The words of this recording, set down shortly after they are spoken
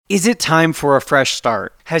Is it time for a fresh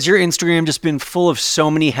start? Has your Instagram just been full of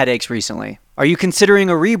so many headaches recently? Are you considering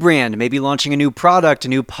a rebrand, maybe launching a new product, a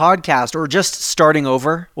new podcast, or just starting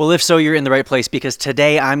over? Well, if so, you're in the right place because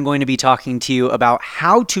today I'm going to be talking to you about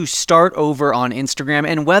how to start over on Instagram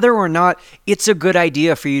and whether or not it's a good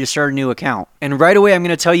idea for you to start a new account. And right away, I'm going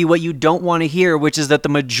to tell you what you don't want to hear, which is that the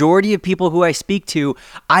majority of people who I speak to,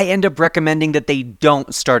 I end up recommending that they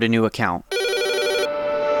don't start a new account.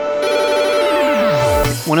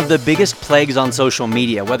 One of the biggest plagues on social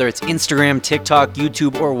media, whether it's Instagram, TikTok,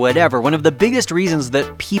 YouTube, or whatever, one of the biggest reasons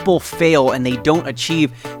that people fail and they don't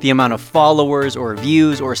achieve the amount of followers or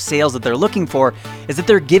views or sales that they're looking for is that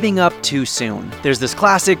they're giving up too soon. There's this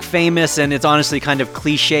classic, famous, and it's honestly kind of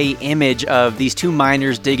cliche image of these two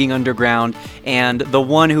miners digging underground and the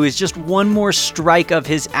one who is just one more strike of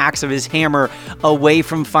his axe, of his hammer, away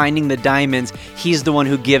from finding the diamonds. He's the one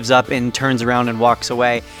who gives up and turns around and walks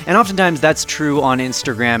away. And oftentimes that's true on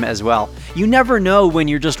Instagram as well. You never know when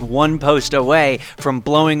you're just one post away from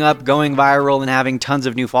blowing up, going viral, and having tons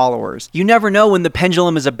of new followers. You never know when the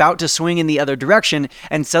pendulum is about to swing in the other direction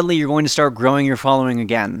and suddenly you're going to start growing your following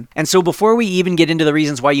again. And so before we even get into the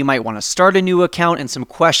reasons why you might want to start a new account and some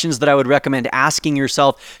questions that I would recommend asking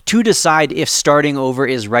yourself to decide if starting over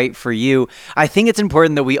is right for you, I think it's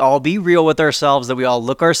important that we all be real with ourselves, that we all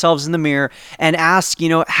look ourselves in the mirror and ask,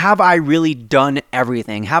 have I really done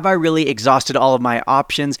everything? Have I really exhausted all of my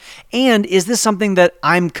options? And is this something that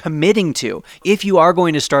I'm committing to? If you are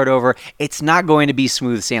going to start over, it's not going to be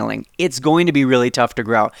smooth sailing. It's going to be really tough to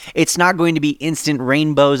grow. It's not going to be instant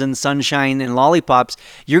rainbows and sunshine and lollipops.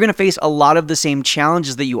 You're going to face a lot of the same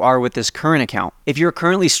challenges that you are with this current account. If you're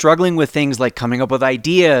currently struggling with things like coming up with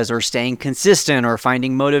ideas or staying consistent or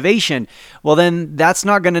finding motivation, well then that's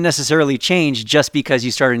not going to necessarily change just because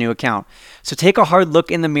you start a new account. So take a hard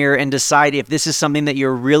look in the mirror and decide if this is something that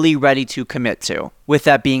you're really ready to commit to. With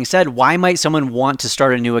that being said, why might someone want to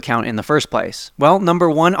start a new account in the first place? Well, number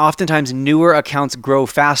one, oftentimes newer accounts grow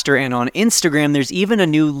faster, and on Instagram, there's even a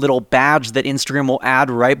new little badge that Instagram will add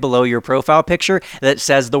right below your profile picture that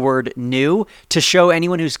says the word new to show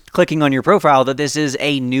anyone who's clicking on your profile that this is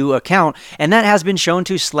a new account, and that has been shown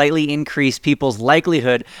to slightly increase people's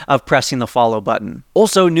likelihood of pressing the follow button.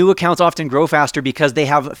 Also, new accounts often grow faster because they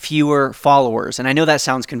have fewer followers, and I know that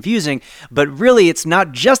sounds confusing, but really it's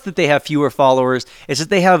not just that they have fewer followers, it's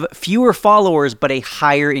that they have fewer followers but a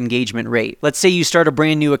higher engagement rate. Let's say you start a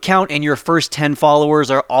brand new account and your first 10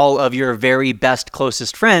 followers are all of your very best,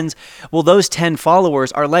 closest friends. Well, those 10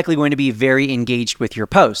 followers are likely going to be very engaged with your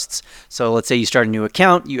posts. So let's say you start a new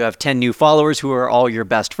account, you have 10 new followers who are all your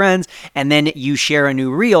best friends, and then you share a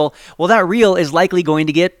new reel. Well, that reel is likely going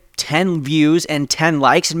to get 10 views and 10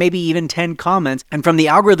 likes and maybe even 10 comments. And from the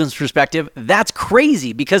algorithm's perspective, that's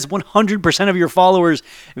crazy because 100% of your followers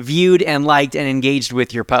viewed and liked and engaged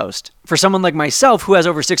with your post. For someone like myself who has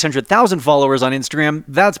over 600,000 followers on Instagram,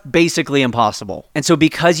 that's basically impossible. And so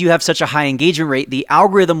because you have such a high engagement rate, the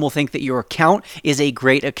algorithm will think that your account is a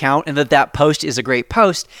great account and that post is a great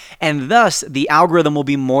post. And thus, the algorithm will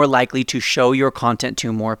be more likely to show your content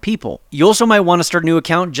to more people. You also might want to start a new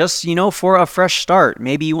account just, for a fresh start.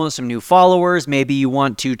 Maybe you want some new followers. Maybe you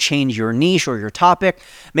want to change your niche or your topic.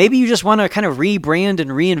 Maybe you just want to kind of rebrand and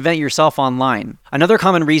reinvent yourself online. Another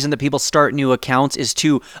common reason that people start new accounts is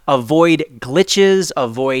to avoid glitches,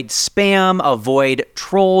 avoid spam, avoid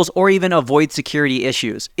trolls, or even avoid security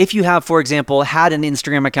issues. If you have, for example, had an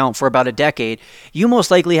Instagram account for about a decade, you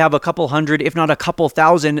most likely have a couple hundred, if not a couple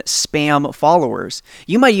thousand spam followers.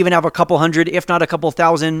 You might even have a couple hundred, if not a couple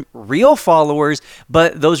thousand real followers,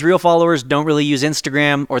 but those real followers don't really use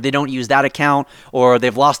Instagram, or they don't use that account, or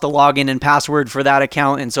they've lost the login and password for that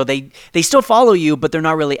account, and so they still follow you, but they're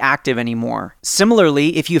not really active anymore.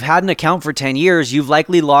 Similarly, if you've had an account for 10 years, you've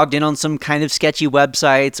likely logged in on some kind of sketchy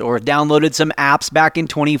websites or downloaded some apps back in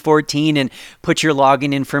 2014 and put your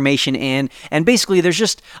login information in. And basically, there's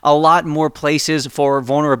just a lot more places for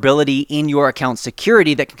vulnerability in your account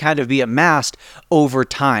security that can kind of be amassed over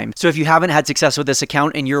time. So if you haven't had success with this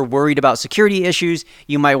account and you're worried about security issues,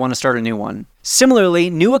 you might want to start a new one.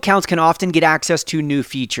 Similarly, new accounts can often get access to new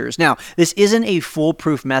features. Now, this isn't a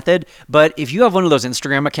foolproof method, but if you have one of those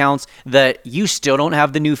Instagram accounts that you still don't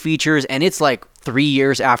have the new features and it's like 3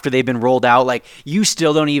 years after they've been rolled out, like you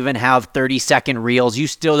still don't even have 30-second reels. You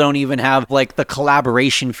still don't even have like the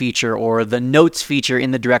collaboration feature or the notes feature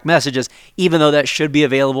in the direct messages, even though that should be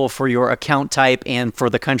available for your account type and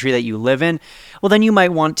for the country that you live in. Well, then you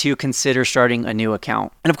might want to consider starting a new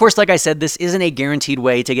account. And of course, like I said, this isn't a guaranteed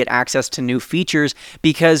way to get access to new features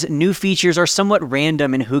because new features are somewhat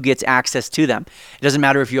random in who gets access to them. It doesn't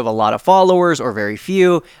matter if you have a lot of followers or very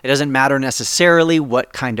few. It doesn't matter necessarily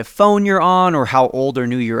what kind of phone you're on or how old or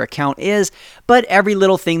new your account is, but every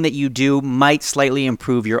little thing that you do might slightly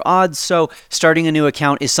improve your odds. So starting a new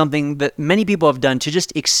account is something that many people have done to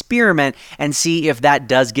just experiment and see if that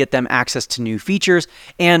does get them access to new features.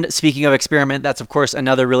 And speaking of experiment, that's of course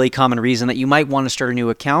another really common reason that you might want to start a new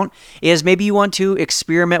account is maybe you want to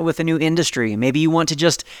experiment with a new industry. Maybe you want to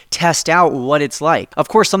just test out what it's like. Of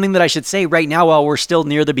course, something that I should say right now while we're still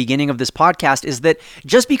near the beginning of this podcast is that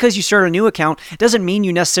just because you start a new account doesn't mean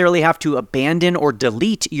you necessarily have to abandon or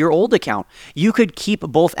delete your old account. You could keep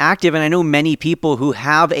both active, and I know many people who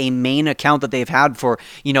have a main account that they've had for,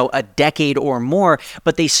 a decade or more,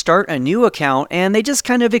 but they start a new account and they just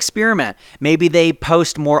kind of experiment. Maybe they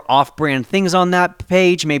post more off-brand things on that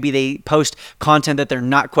page. Maybe they post content that they're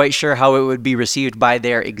not quite sure how it would be received by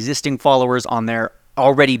their existing followers on their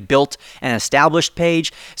already built and established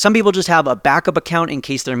page. Some people just have a backup account in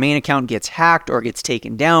case their main account gets hacked or gets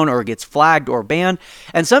taken down or gets flagged or banned.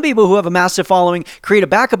 And some people who have a massive following create a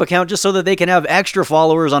backup account just so that they can have extra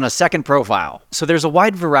followers on a second profile. So there's a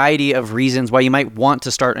wide variety of reasons why you might want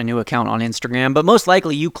to start a new account on Instagram, but most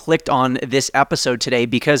likely you clicked on this episode today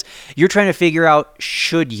because you're trying to figure out,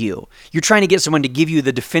 should you? You're trying to get someone to give you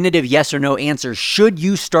the definitive yes or no answer. Should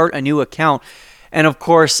you start a new account? And of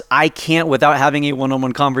course, I can't, without having a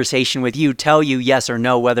one-on-one conversation with you, tell you yes or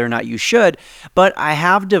no whether or not you should, but I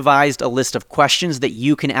have devised a list of questions that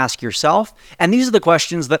you can ask yourself, and these are the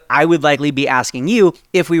questions that I would likely be asking you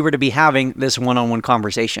if we were to be having this one-on-one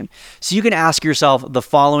conversation. So you can ask yourself the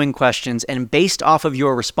following questions, and based off of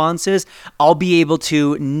your responses, I'll be able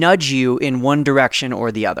to nudge you in one direction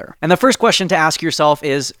or the other. And the first question to ask yourself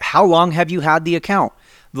is, how long have you had the account?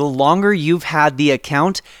 The longer you've had the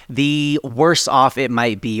account, the worse off it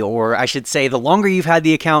might be. Or I should say, the longer you've had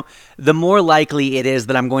the account, the more likely it is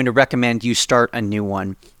that I'm going to recommend you start a new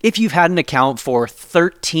one. If you've had an account for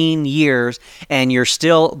 13 years and you're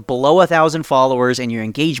still below 1,000 followers and your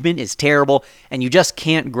engagement is terrible and you just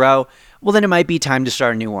can't grow, well, then it might be time to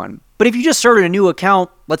start a new one. But if you just started a new account,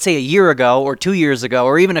 let's say a year ago or 2 years ago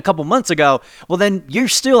or even a couple months ago, well, then you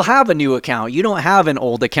still have a new account. You don't have an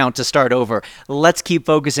old account to start over. Let's keep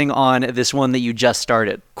focusing on this one that you just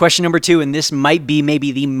started. Question number 2, and this might be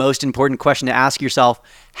maybe the most important question to ask yourself,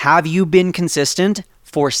 have you been consistent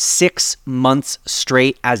for 6 months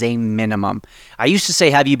straight as a minimum? I used to say,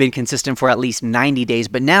 have you been consistent for at least 90 days?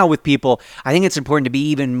 But now with people, I think it's important to be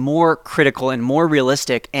even more critical and more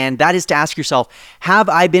realistic. And that is to ask yourself, have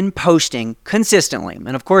I been posting consistently?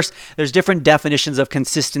 And of course, there's different definitions of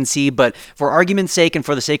consistency, but for argument's sake and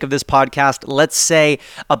for the sake of this podcast, let's say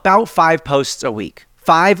about 5 posts a week.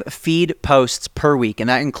 5 feed posts per week, and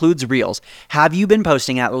that includes Reels. Have you been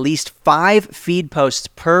posting at least 5 feed posts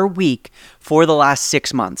per week for the last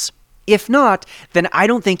 6 months? If not, then I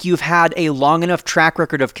don't think you've had a long enough track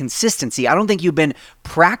record of consistency. I don't think you've been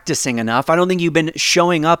practicing enough. I don't think you've been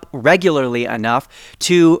showing up regularly enough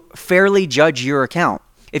to fairly judge your account.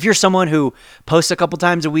 If you're someone who posts a couple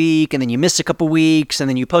times a week and then you miss a couple weeks and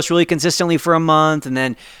then you post really consistently for a month and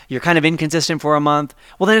then you're kind of inconsistent for a month,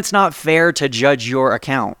 well, then it's not fair to judge your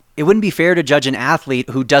account. It wouldn't be fair to judge an athlete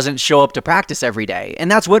who doesn't show up to practice every day.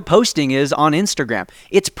 And that's what posting is on Instagram.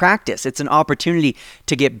 It's practice. It's an opportunity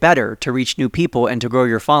to get better, to reach new people, and to grow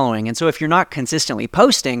your following. And so if you're not consistently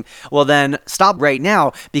posting, well, then stop right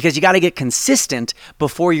now, because you got to get consistent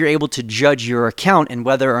before you're able to judge your account and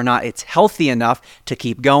whether or not it's healthy enough to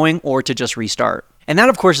keep going or to just restart. And that,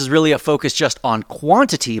 of course, is really a focus just on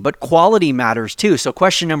quantity, but quality matters too. So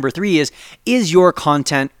question number 3 is your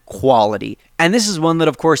content quality? And this is one that,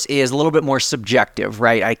 of course, is a little bit more subjective,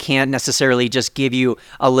 right? I can't necessarily just give you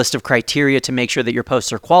a list of criteria to make sure that your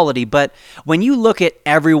posts are quality. But when you look at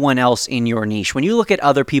everyone else in your niche, when you look at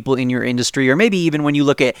other people in your industry, or maybe even when you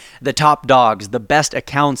look at the top dogs, the best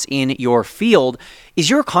accounts in your field, is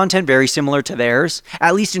your content very similar to theirs,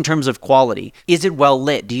 at least in terms of quality? Is it well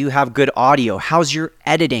lit? Do you have good audio? How's your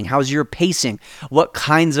editing? How's your pacing? What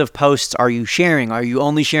kinds of posts are you sharing? Are you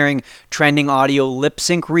only sharing trending audio lip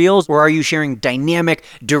sync reels, or are you sharing dynamic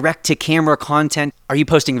direct-to-camera content? Are you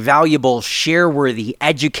posting valuable, share-worthy,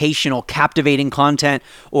 educational, captivating content,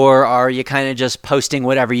 or are you kind of just posting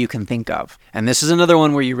whatever you can think of? And this is another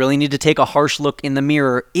one where you really need to take a harsh look in the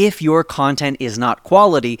mirror. If your content is not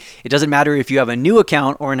quality, it doesn't matter if you have a new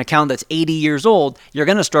account or an account that's 80 years old, you're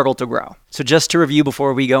going to struggle to grow. So just to review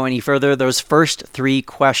before we go any further, those first 3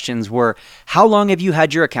 questions were, how long have you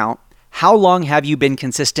had your account? How long have you been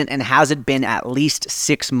consistent, and has it been at least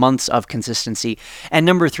 6 months of consistency? And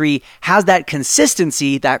number 3, has that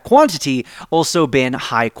consistency, that quantity, also been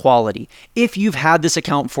high quality? If you've had this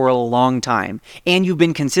account for a long time, and you've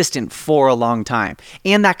been consistent for a long time,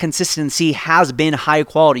 and that consistency has been high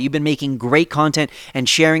quality, you've been making great content and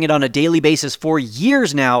sharing it on a daily basis for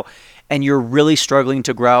years now, and you're really struggling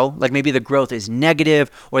to grow, like maybe the growth is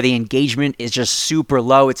negative or the engagement is just super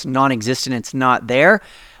low, it's non-existent, it's not there,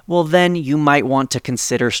 well, then you might want to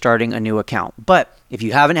consider starting a new account. But if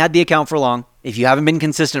you haven't had the account for long, if you haven't been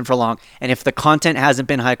consistent for long, and if the content hasn't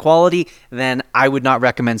been high quality, then I would not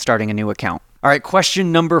recommend starting a new account. All right,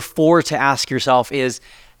 question number 4 to ask yourself is,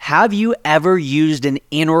 have you ever used an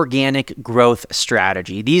inorganic growth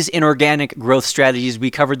strategy? These inorganic growth strategies, we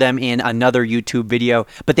covered them in another YouTube video,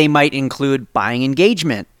 but they might include buying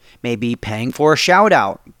engagement, maybe paying for a shout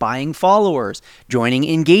out, buying followers, joining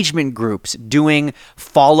engagement groups, doing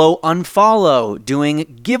follow unfollow, doing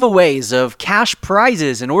giveaways of cash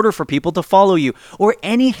prizes in order for people to follow you, or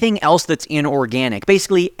anything else that's inorganic.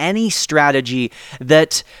 Basically, any strategy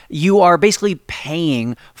that you are basically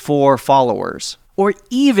paying for followers. Or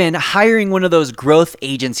even hiring one of those growth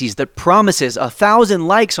agencies that promises 1,000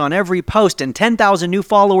 likes on every post and 10,000 new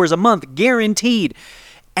followers a month guaranteed.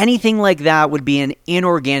 Anything like that would be an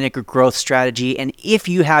inorganic growth strategy. And if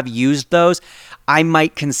you have used those, I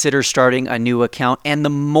might consider starting a new account. And the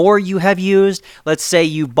more you have used, let's say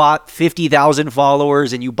you bought 50,000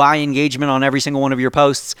 followers and you buy engagement on every single one of your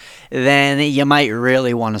posts, then you might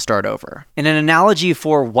really want to start over. And an analogy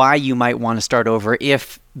for why you might want to start over,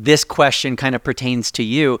 if this question kind of pertains to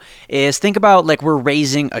you, is think about like we're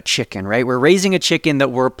raising a chicken, right? We're raising a chicken that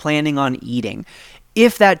we're planning on eating.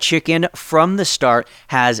 If that chicken from the start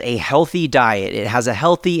has a healthy diet, it has a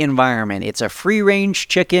healthy environment, it's a free-range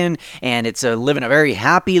chicken, and it's living a very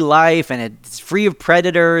happy life, and it's free of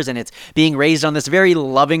predators, and it's being raised on this very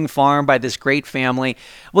loving farm by this great family,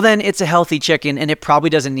 well then it's a healthy chicken, and it probably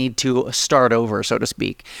doesn't need to start over, so to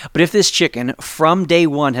speak. But if this chicken from day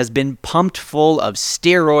one has been pumped full of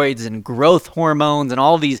steroids and growth hormones and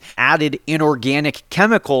all these added inorganic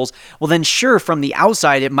chemicals, well then sure, from the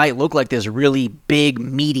outside it might look like this really big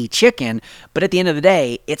meaty chicken, but at the end of the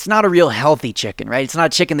day, it's not a real healthy chicken, right? It's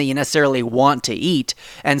not a chicken that you necessarily want to eat.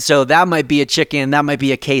 And so that might be a chicken, that might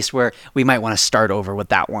be a case where we might want to start over with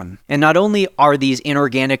that one. And not only are these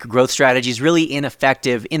inorganic growth strategies really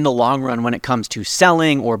ineffective in the long run when it comes to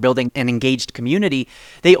selling or building an engaged community,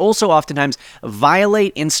 they also oftentimes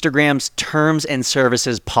violate Instagram's terms and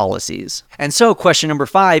services policies. And so question number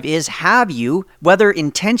 5 is, have you, whether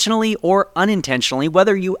intentionally or unintentionally,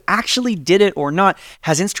 whether you actually did it or not,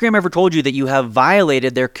 has Instagram ever told you that you have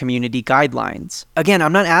violated their community guidelines? Again,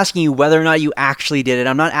 I'm not asking you whether or not you actually did it.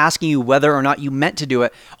 I'm not asking you whether or not you meant to do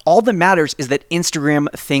it. All that matters is that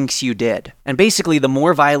Instagram thinks you did. And basically, the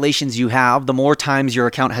more violations you have, the more times your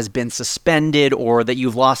account has been suspended, or that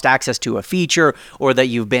you've lost access to a feature, or that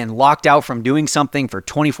you've been locked out from doing something for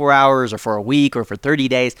 24 hours or for a week or for 30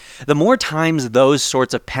 days, the more times those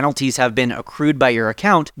sorts of penalties have been accrued by your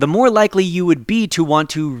account, the more likely you would be to want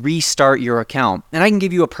to restart your account. And I can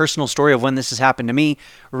give you a personal story of when this has happened to me.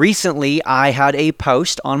 Recently, I had a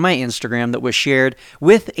post on my Instagram that was shared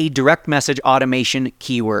with a direct message automation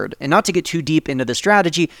keyword. And not to get too deep into the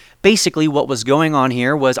strategy, basically what was going on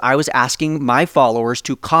here was I was asking my followers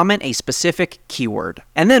to comment a specific keyword.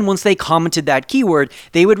 And then once they commented that keyword,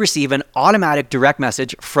 they would receive an automatic direct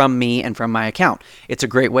message from me and from my account. It's a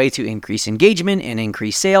great way to increase engagement and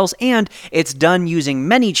increase sales, and it's done using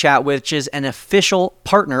ManyChat, which is an official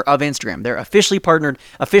partner of Instagram. They're officially partnered,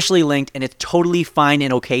 officially linked, and it's totally fine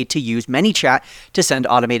and okay to use ManyChat to send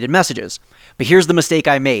automated messages. But here's the mistake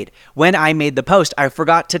I made. When I made the post, I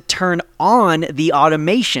forgot to turn on the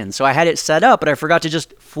automation. So I had it set up, but I forgot to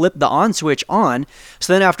just flip the on switch on.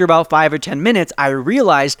 So then after about 5 or 10 minutes, I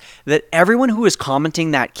realized that everyone who was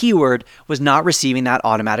commenting that keyword was not receiving that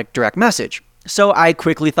automatic direct message. So I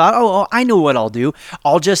quickly thought, oh, I know what I'll do.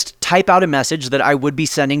 I'll just type out a message that I would be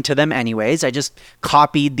sending to them anyways. I just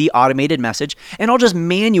copied the automated message, and I'll just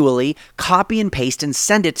manually copy and paste and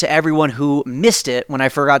send it to everyone who missed it when I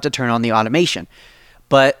forgot to turn on the automation.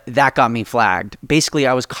 But that got me flagged. Basically,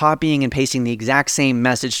 I was copying and pasting the exact same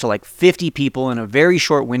message to like 50 people in a very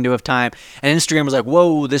short window of time. And Instagram was like,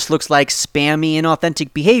 whoa, this looks like spammy and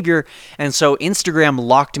inauthentic behavior. And so Instagram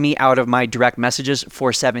locked me out of my direct messages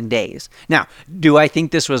for 7 days. Now, do I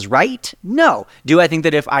think this was right? No. Do I think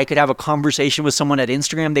that if I could have a conversation with someone at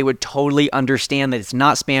Instagram, they would totally understand that it's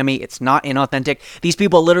not spammy, it's not inauthentic? These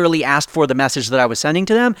people literally asked for the message that I was sending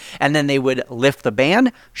to them, and then they would lift the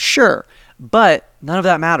ban? Sure. But none of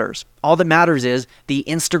that matters. All that matters is the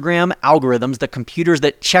Instagram algorithms, the computers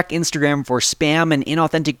that check Instagram for spam and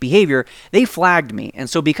inauthentic behavior, they flagged me. And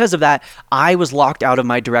so because of that, I was locked out of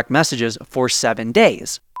my direct messages for 7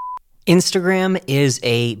 days. Instagram is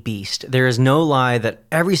a beast. There is no lie that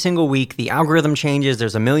every single week the algorithm changes,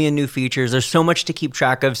 there's a million new features, there's so much to keep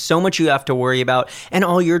track of, so much you have to worry about, and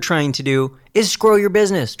all you're trying to do is grow your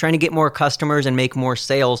business, trying to get more customers and make more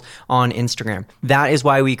sales on Instagram. That is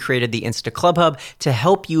why we created the Insta Club Hub, to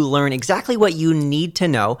help you learn exactly what you need to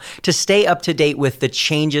know to stay up to date with the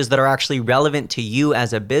changes that are actually relevant to you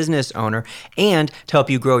as a business owner, and to help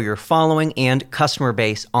you grow your following and customer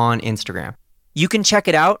base on Instagram. You can check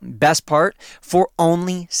it out, best part, for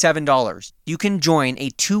only $7. You can join a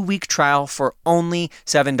 2-week trial for only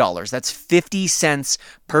 $7. That's 50 cents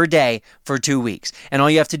per day for 2 weeks. And all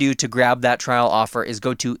you have to do to grab that trial offer is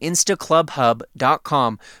go to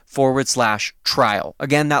instaclubhub.com/trial.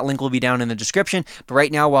 Again, that link will be down in the description. But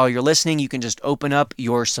right now, while you're listening, you can just open up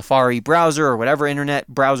your Safari browser or whatever internet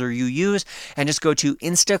browser you use and just go to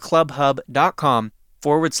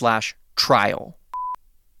instaclubhub.com/trial.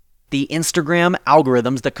 The Instagram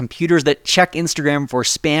algorithms, the computers that check Instagram for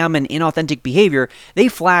spam and inauthentic behavior, they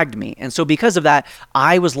flagged me. And so because of that,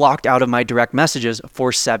 I was locked out of my direct messages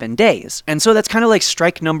for 7 days. And so that's kind of like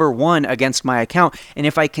strike number 1 against my account. And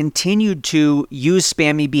if I continued to use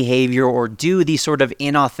spammy behavior or do these sort of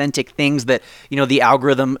inauthentic things that, the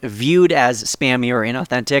algorithm viewed as spammy or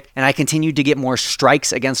inauthentic, and I continued to get more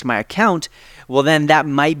strikes against my account, well, then that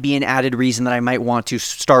might be an added reason that I might want to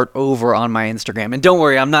start over on my Instagram. And don't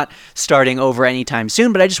worry, I'm not starting over anytime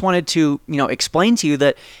soon, but I just wanted to, explain to you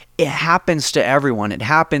that it happens to everyone. It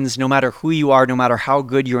happens no matter who you are, no matter how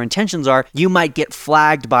good your intentions are. You might get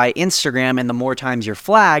flagged by Instagram, and the more times you're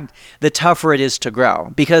flagged, the tougher it is to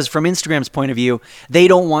grow. Because from Instagram's point of view, they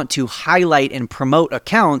don't want to highlight and promote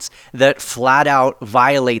accounts that flat out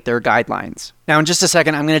violate their guidelines. Now, in just a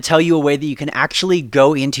second, I'm going to tell you a way that you can actually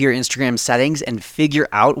go into your Instagram settings and figure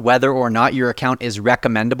out whether or not your account is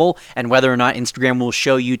recommendable and whether or not Instagram will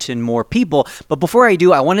show you to more people. But before I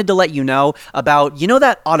do, I wanted to let you know about,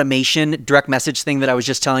 that automation direct message thing that I was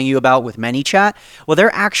just telling you about with ManyChat? Well,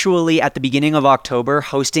 they're actually at the beginning of October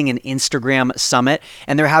hosting an Instagram summit,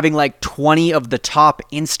 and they're having like 20 of the top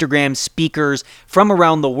Instagram speakers from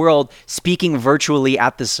around the world speaking virtually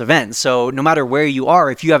at this event. So no matter where you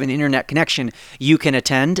are, if you have an internet connection, you can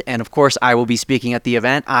attend. And of course, I will be speaking at the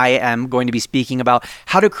event. I am going to be speaking about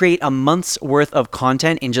how to create a month's worth of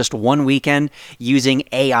content in just one weekend using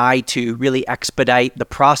AI to really expedite the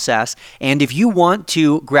process. And if you want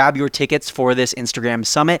to grab your tickets for this Instagram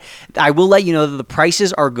summit, I will let you know that the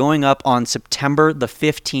prices are going up on September the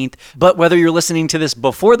 15th. But whether you're listening to this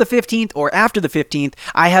before the 15th or after the 15th,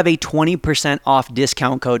 I have a 20% off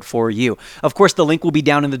discount code for you. Of course, the link will be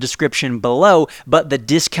down in the description below, but the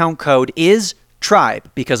discount code is Tribe,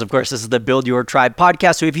 because of course this is the Build Your Tribe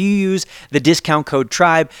podcast. So if you use the discount code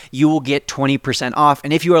Tribe, you will get 20% off.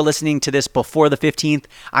 And if you are listening to this before the 15th,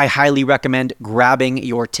 I highly recommend grabbing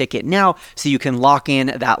your ticket now so you can lock in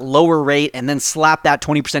that lower rate and then slap that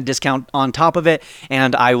 20% discount on top of it.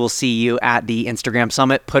 And I will see you at the Instagram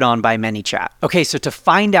Summit put on by ManyChat. Okay, so to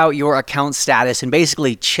find out your account status and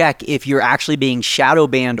basically check if you're actually being shadow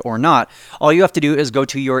banned or not, all you have to do is go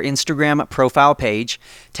to your Instagram profile page,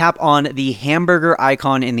 tap on the hamburger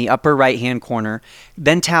icon in the upper right-hand corner,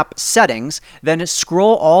 then tap Settings, then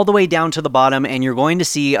scroll all the way down to the bottom, and you're going to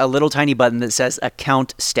see a little tiny button that says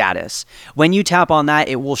Account Status. When you tap on that,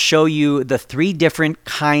 it will show you the 3 different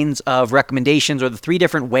kinds of recommendations or the 3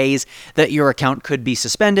 different ways that your account could be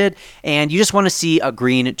suspended, and you just want to see a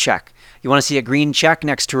green check. You want to see a green check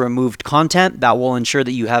next to removed content. That will ensure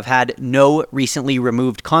that you have had no recently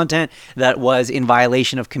removed content that was in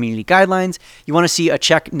violation of community guidelines. You want to see a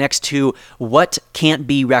check next to what can't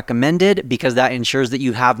be recommended, because that ensures that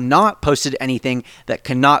you have not posted anything that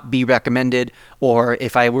cannot be recommended, or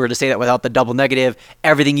if I were to say that without the double negative,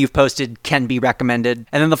 everything you've posted can be recommended.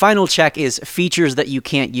 And then the final check is features that you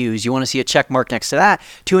can't use. You want to see a check mark next to that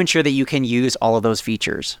to ensure that you can use all of those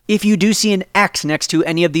features. If you do see an X next to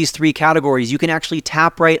any of these 3 categories, you can actually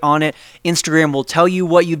tap right on it. Instagram will tell you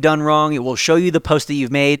what you've done wrong. It will show you the post that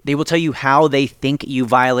you've made. They will tell you how they think you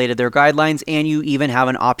violated their guidelines, and you even have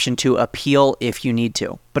an option to appeal if you need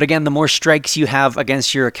to. But again, the more strikes you have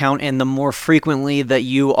against your account and the more frequently that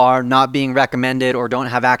you are not being recommended or don't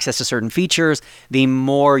have access to certain features, the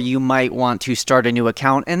more you might want to start a new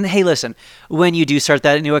account. And hey, listen, when you do start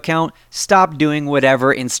that new account, stop doing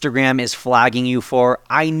whatever Instagram is flagging you for.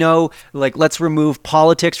 I know, let's remove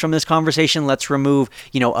politics from this conversation. Let's remove,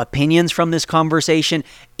 opinions from this conversation.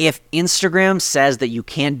 If Instagram says that you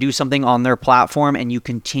can't do something on their platform and you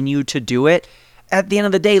continue to do it, at the end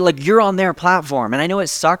of the day, you're on their platform. And I know it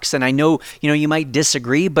sucks and I know, you might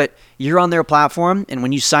disagree, but you're on their platform. And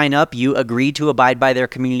when you sign up, you agree to abide by their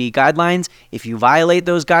community guidelines. If you violate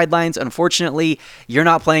those guidelines, unfortunately, you're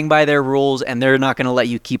not playing by their rules and they're not going to let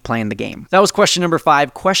you keep playing the game. That was question number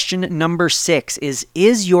 5. Question number 6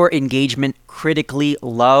 is your engagement critically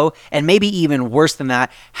low? And maybe even worse than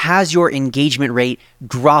that, has your engagement rate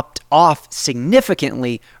dropped off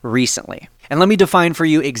significantly recently? And let me define for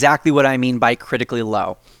you exactly what I mean by critically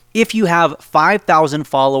low. If you have 5,000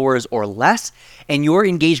 followers or less and your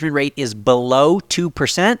engagement rate is below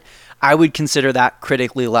 2%, I would consider that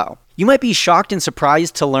critically low. You might be shocked and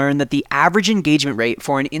surprised to learn that the average engagement rate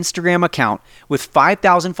for an Instagram account with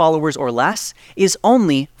 5,000 followers or less is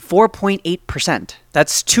only 4.8%.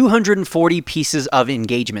 That's 240 pieces of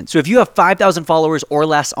engagement. So if you have 5,000 followers or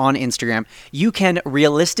less on Instagram, you can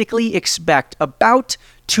realistically expect about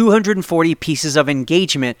 240 pieces of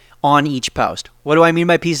engagement on each post. What do I mean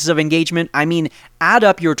by pieces of engagement? I mean, add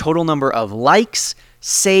up your total number of likes,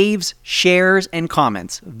 saves, shares, and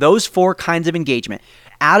comments. Those 4 kinds of engagement.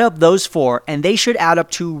 Add up those 4, and they should add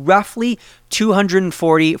up to roughly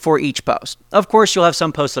 240 for each post. Of course, you'll have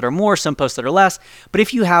some posts that are more, some posts that are less, but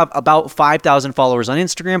if you have about 5,000 followers on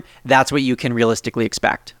Instagram, that's what you can realistically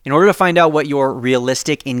expect. In order to find out what your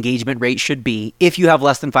realistic engagement rate should be if you have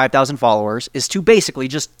less than 5,000 followers, is to basically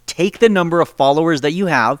just take the number of followers that you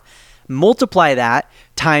have, multiply that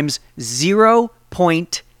times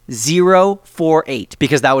 0.048,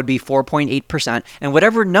 because that would be 4.8%. And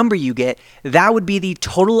whatever number you get, that would be the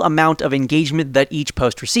total amount of engagement that each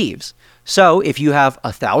post receives. So if you have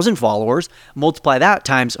 1,000 followers, multiply that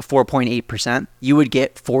times 4.8%, you would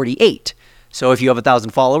get 48. So if you have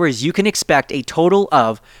 1,000 followers, you can expect a total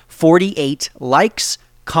of 48 likes,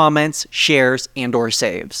 comments, shares, and or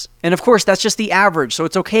saves. And of course, that's just the average. So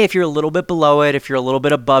it's okay if you're a little bit below it, if you're a little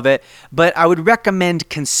bit above it, but I would recommend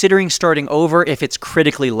considering starting over if it's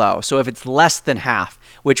critically low. So if it's less than half,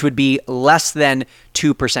 which would be less than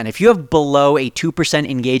 2%. If you have below a 2%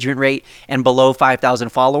 engagement rate and below 5,000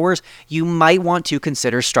 followers, you might want to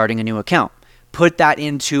consider starting a new account. Put that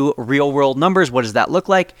into real world numbers. What does that look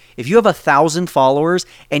like? If you have 1,000 followers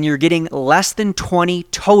and you're getting less than 20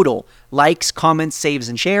 total likes, comments, saves,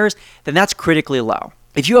 and shares, then that's critically low.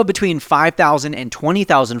 If you have between 5,000 and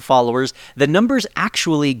 20,000 followers, the numbers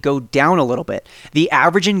actually go down a little bit. The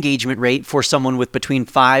average engagement rate for someone with between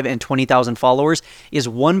 5 and 20,000 followers is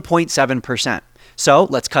 1.7%. So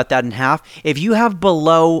let's cut that in half. If you have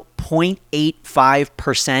below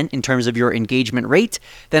 0.85% in terms of your engagement rate,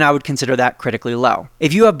 then I would consider that critically low.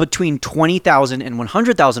 If you have between 20,000 and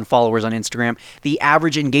 100,000 followers on Instagram, the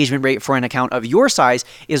average engagement rate for an account of your size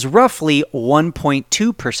is roughly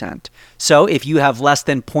 1.2%. So if you have less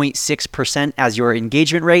than 0.6% as your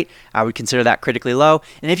engagement rate, I would consider that critically low.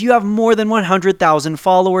 And if you have more than 100,000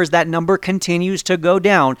 followers, that number continues to go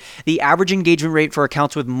down. The average engagement rate for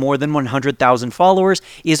accounts with more than 100,000 followers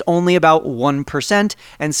is only about 1%.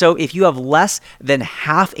 And so if you have less than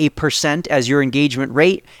 0.5% as your engagement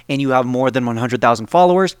rate and you have more than 100,000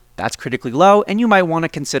 followers, that's critically low, and you might want to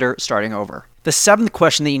consider starting over. The 7th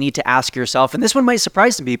question that you need to ask yourself, and this one might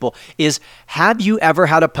surprise some people, is have you ever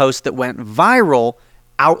had a post that went viral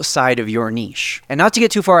outside of your niche? And not to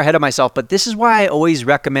get too far ahead of myself, but this is why I always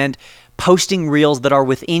recommend posting reels that are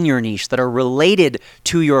within your niche, that are related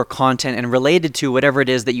to your content and related to whatever it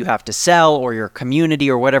is that you have to sell or your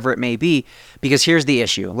community or whatever it may be. Because here's the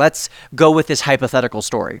issue. Let's go with this hypothetical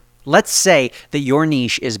story. Let's say that your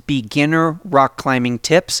niche is beginner rock climbing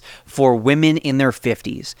tips for women in their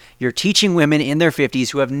 50s. You're teaching women in their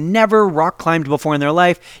 50s who have never rock climbed before in their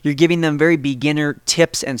life. You're giving them very beginner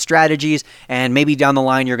tips and strategies, and maybe down the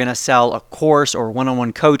line you're going to sell a course or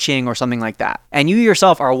one-on-one coaching or something like that. And you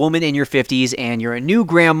yourself are a woman in your 50s and you're a new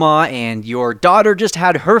grandma and your daughter just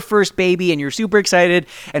had her first baby and you're super excited,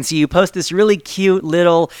 and so you post this really cute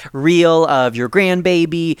little reel of your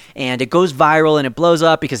grandbaby and it goes viral and it blows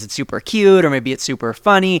up because it's super cute or maybe it's super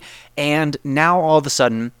funny, and now all of a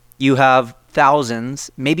sudden you have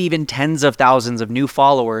thousands, maybe even tens of thousands of new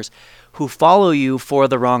followers who follow you for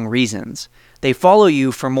the wrong reasons. They follow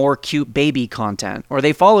you for more cute baby content, or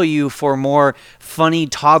they follow you for more funny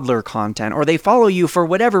toddler content, or they follow you for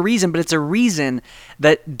whatever reason, but it's a reason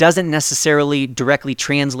that doesn't necessarily directly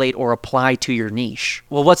translate or apply to your niche.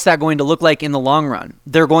 Well, what's that going to look like in the long run?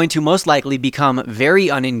 They're going to most likely become very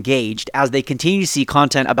unengaged as they continue to see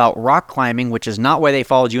content about rock climbing, which is not why they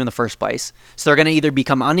followed you in the first place. So they're going to either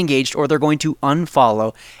become unengaged or they're going to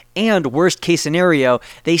unfollow. And worst case scenario,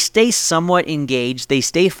 they stay somewhat engaged, they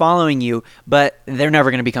stay following you, but they're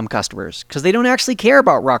never going to become customers because they don't actually care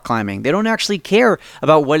about rock climbing. They don't actually care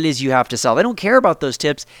about what it is you have to sell. They don't care about those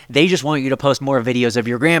tips. They just want you to post more videos of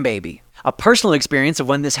your grandbaby. A personal experience of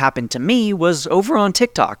when this happened to me was over on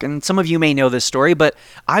TikTok. And some of you may know this story, but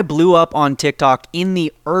I blew up on TikTok in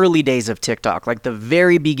the early days of TikTok, like the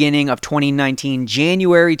very beginning of 2019,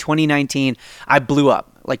 January 2019, I blew up.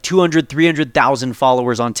 Like 200, 300,000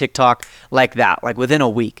 followers on TikTok like that, like within a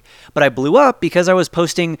week. But I blew up because I was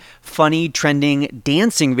posting funny, trending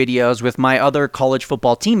dancing videos with my other college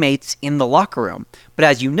football teammates in the locker room. But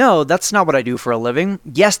as you know, that's not what I do for a living.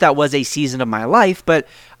 Yes, that was a season of my life, but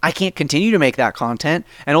I can't continue to make that content.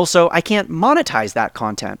 And also, I can't monetize that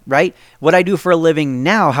content, right? What I do for a living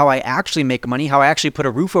now, how I actually make money, how I actually put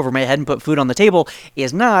a roof over my head and put food on the table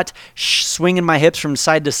is not swinging my hips from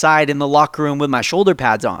side to side in the locker room with my shoulder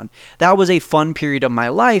pads on. That was a fun period of my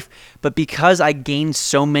life, but because I gained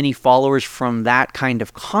so many followers from that kind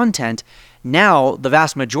of content, now the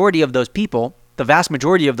vast majority of those people, the vast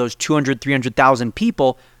majority of those 200, 300,000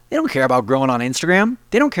 people, they don't care about growing on Instagram.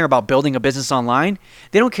 They don't care about building a business online.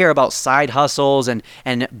 They don't care about side hustles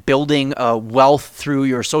and building wealth through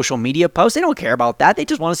your social media posts. They don't care about that. They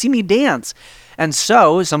just want to see me dance. And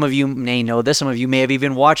so, some of you may know this, some of you may have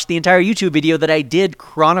even watched the entire YouTube video that I did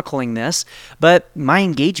chronicling this, but my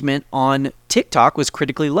engagement on TikTok was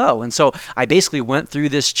critically low. And so I basically went through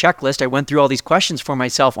this checklist. I went through all these questions for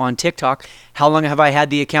myself on TikTok. How long have I had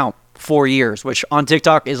the account? 4 years, which on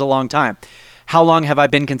TikTok is a long time. How long have I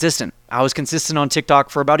been consistent? I was consistent on TikTok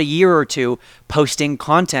for about a year or two, posting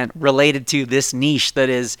content related to this niche that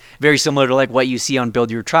is very similar to like what you see on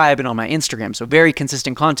Build Your Tribe and on my Instagram. So very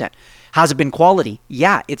consistent content. Has it been quality?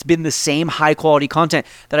 Yeah, it's been the same high quality content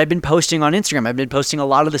that I've been posting on Instagram. I've been posting a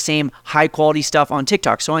lot of the same high quality stuff on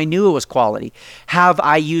TikTok, so I knew it was quality. Have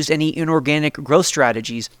I used any inorganic growth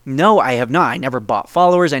strategies? No, I have not. I never bought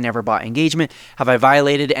followers. I never bought engagement. Have I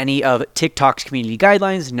violated any of TikTok's community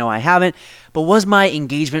guidelines? No, I haven't. But was my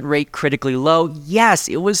engagement rate critically low? Yes,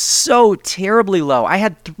 it was so terribly low. I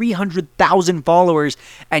had 300,000 followers,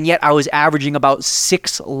 and yet I was averaging about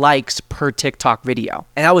 6 likes per TikTok video.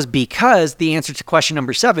 And that was because the answer to question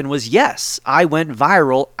number 7 was yes, I went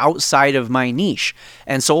viral outside of my niche.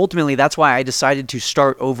 And so ultimately, that's why I decided to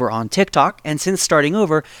start over on TikTok. And since starting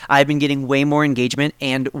over, I've been getting way more engagement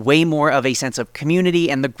and way more of a sense of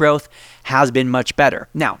community, and the growth has been much better.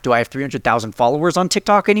 Now, do I have 300,000 followers on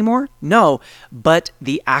TikTok anymore? No, but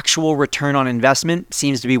the actual return on investment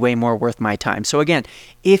seems to be way more worth my time. So again,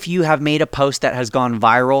 if you have made a post that has gone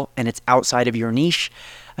viral and it's outside of your niche,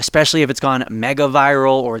 especially if it's gone mega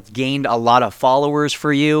viral or it's gained a lot of followers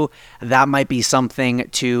for you, that might be something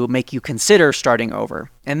to make you consider starting over.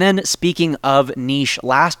 And then speaking of niche,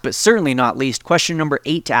 last but certainly not least, question number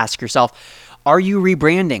 8 to ask yourself, are you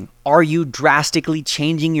rebranding? Are you drastically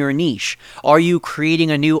changing your niche? Are you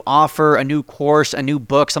creating a new offer, a new course, a new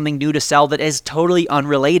book, something new to sell that is totally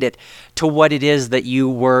unrelated to what it is that you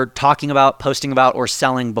were talking about, posting about, or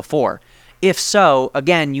selling before? If so,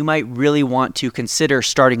 again, you might really want to consider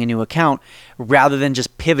starting a new account rather than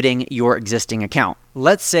just pivoting your existing account.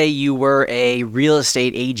 Let's say you were a real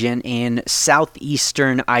estate agent in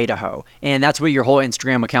southeastern Idaho, and that's what your whole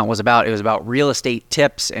Instagram account was about. It was about real estate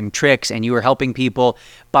tips and tricks, and you were helping people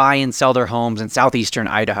buy and sell their homes in southeastern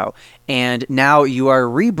Idaho. And now you are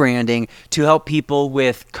rebranding to help people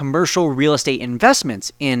with commercial real estate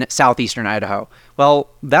investments in southeastern Idaho. Well,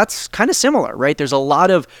 that's kind of similar, right? There's a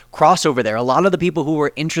lot of crossover there. A lot of the people who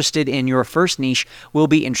were interested in your first niche will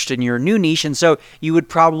be interested in your new niche, and so you would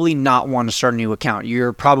probably not want to start a new account.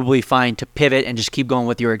 You're probably fine to pivot and just keep going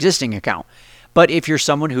with your existing account. But if you're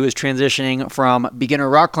someone who is transitioning from beginner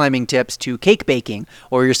rock climbing tips to cake baking,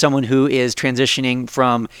 or you're someone who is transitioning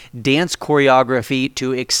from dance choreography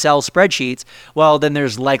to Excel spreadsheets, well, then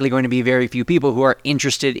there's likely going to be very few people who are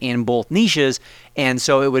interested in both niches. And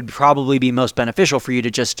so it would probably be most beneficial for you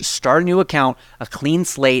to just start a new account, a clean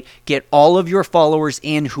slate, get all of your followers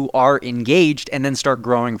in who are engaged, and then start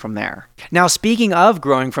growing from there. Now, speaking of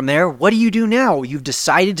growing from there, what do you do now? You've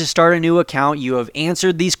decided to start a new account. You have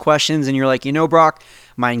answered these questions and you're like, you know, Brock,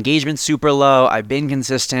 my engagement's super low. I've been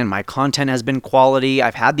consistent. My content has been quality.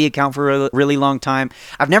 I've had the account for a really long time.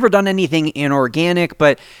 I've never done anything inorganic,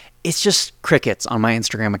 but it's just crickets on my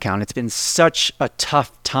Instagram account. It's been such a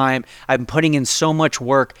tough time. I've been putting in so much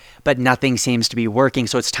work, but nothing seems to be working.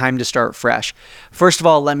 So it's time to start fresh. First of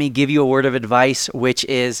all, let me give you a word of advice, which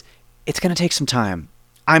is it's going to take some time.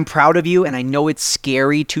 I'm proud of you, and I know it's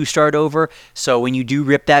scary to start over. So when you do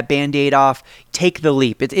rip that Band-Aid off, take the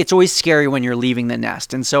leap. It's always scary when you're leaving the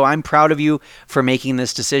nest. And so I'm proud of you for making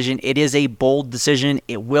this decision. It is a bold decision.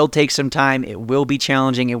 It will take some time. It will be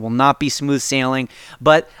challenging. It will not be smooth sailing.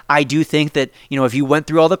 But I do think that, if you went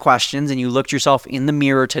through all the questions and you looked yourself in the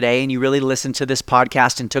mirror today and you really listened to this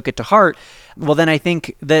podcast and took it to heart, well, then I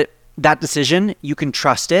think that decision, you can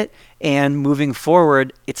trust it. And moving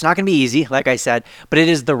forward, it's not going to be easy, like I said, but it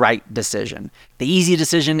is the right decision. The easy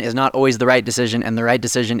decision is not always the right decision, and the right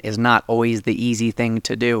decision is not always the easy thing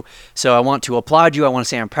to do. So I want to applaud you. I want to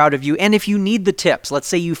say I'm proud of you. And if you need the tips, let's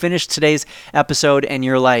say you finished today's episode and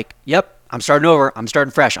you're like, yep, I'm starting over. I'm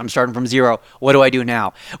starting fresh. I'm starting from zero. What do I do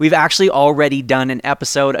now? We've actually already done an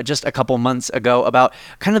episode just a couple months ago about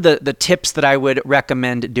kind of the tips that I would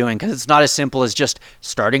recommend doing, because it's not as simple as just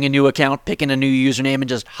starting a new account, picking a new username, and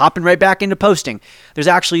just hopping right back into posting. There's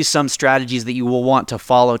actually some strategies that you will want to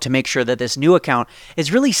follow to make sure that this new account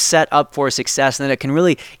is really set up for success and that it can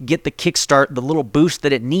really get the kickstart, the little boost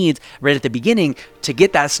that it needs right at the beginning to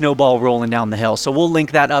get that snowball rolling down the hill. So we'll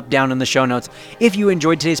link that up down in the show notes. If you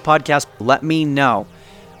enjoyed today's podcast, let me know.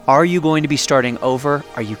 Are you going to be starting over?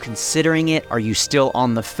 Are you considering it? Are you still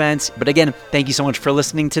on the fence? But again, thank you so much for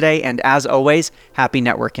listening today. And as always, happy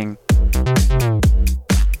networking.